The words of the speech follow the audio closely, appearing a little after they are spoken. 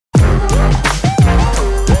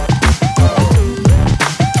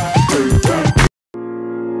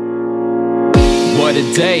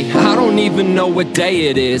day. I don't even know what day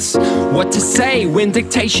it is, what to say when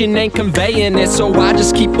dictation ain't conveying it. So I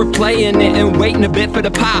just keep replaying it and waiting a bit for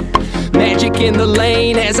the pop. Magic in the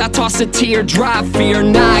lane as I toss a teardrop. Fear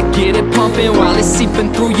not, get it pumping while it's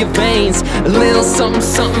seeping through your veins. A little something,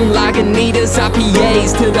 something like Anita's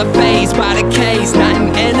IPAs to the face by the case. Not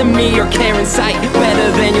an enemy or care in sight,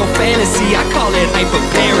 better than your fantasy. I call it hyper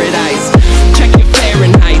paradise. Check your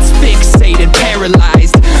Fahrenheit's fixated,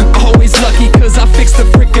 paralyzed. Always lucky cause I fixed the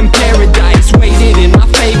frickin' paradise. Waited in my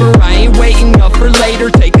favor, I ain't waiting up for later.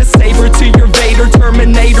 Take a saber to your Vader,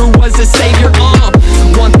 Terminator was a savior.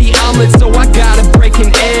 Want the omelet so I gotta break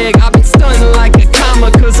an egg. I've been stunned like a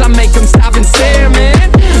comma cause I make them stop and stare,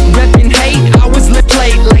 man. Reppin' hate, I was lit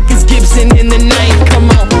late like it's Gibson in the ninth. Come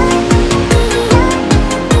on.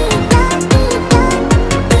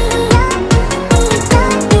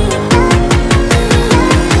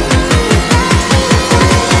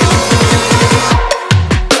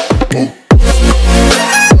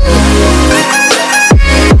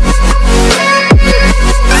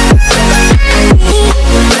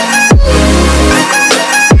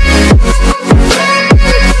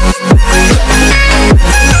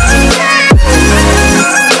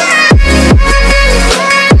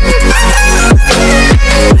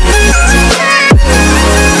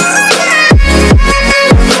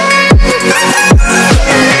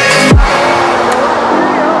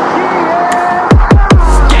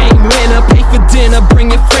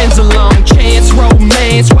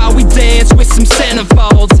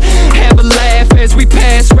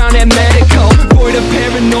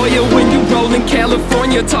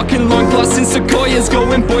 Talking long gloss and sequoias,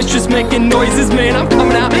 going boisterous, making noises. Man, I'm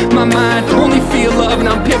coming out my mind. Only feel love and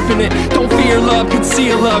I'm pimping it. Don't fear love,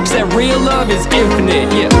 conceal love, cause that real love is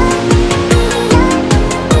infinite, yeah.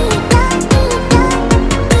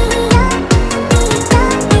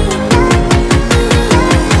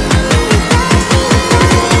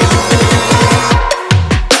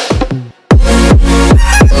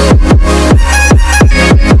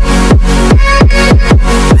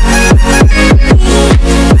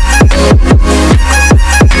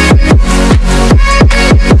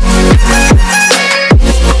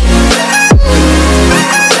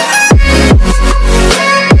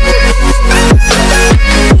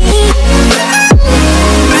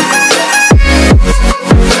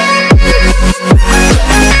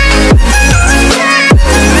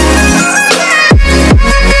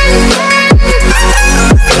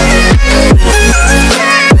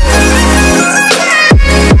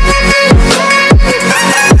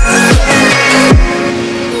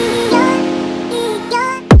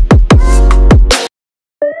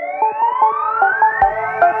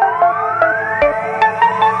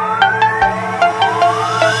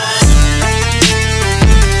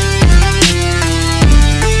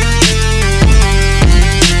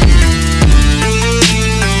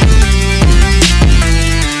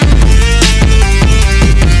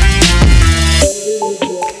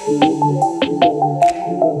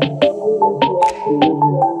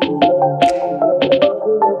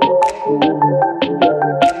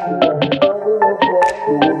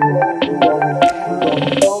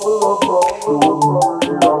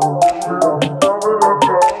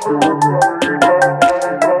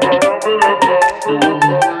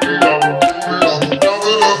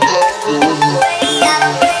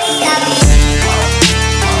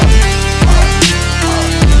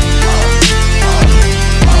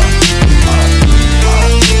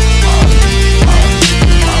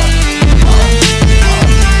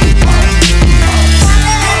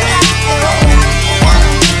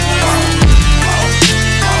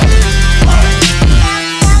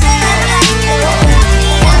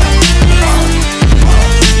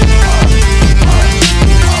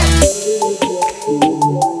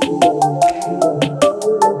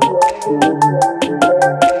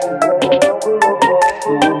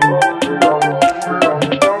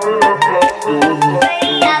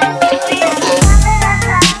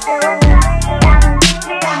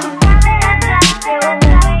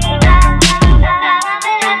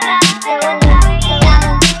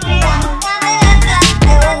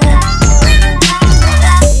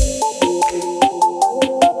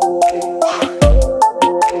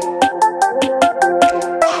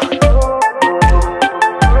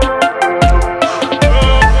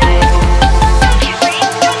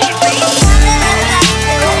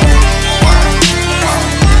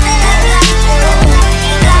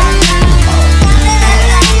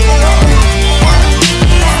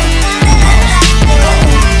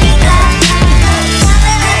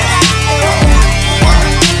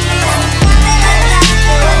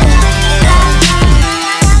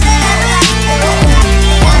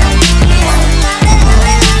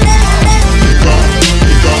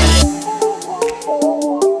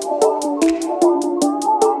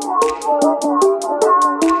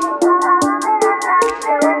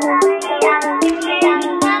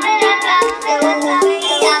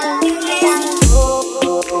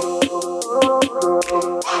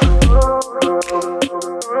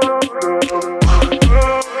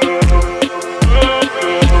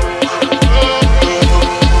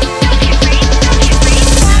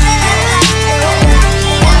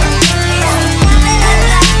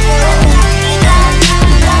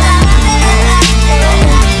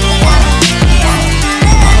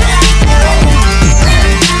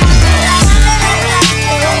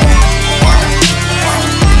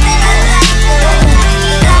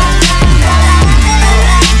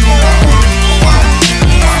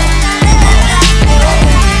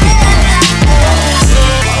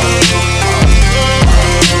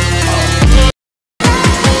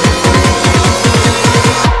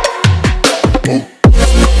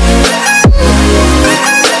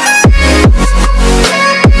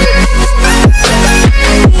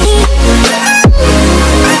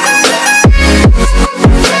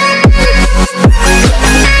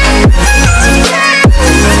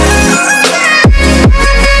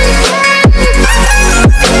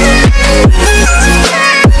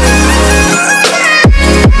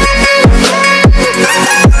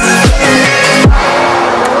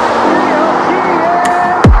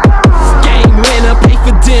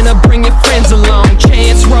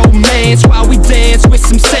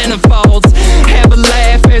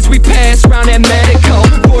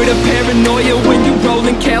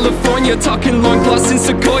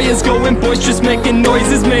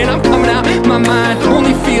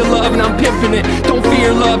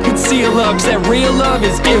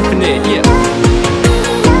 infinite, yeah.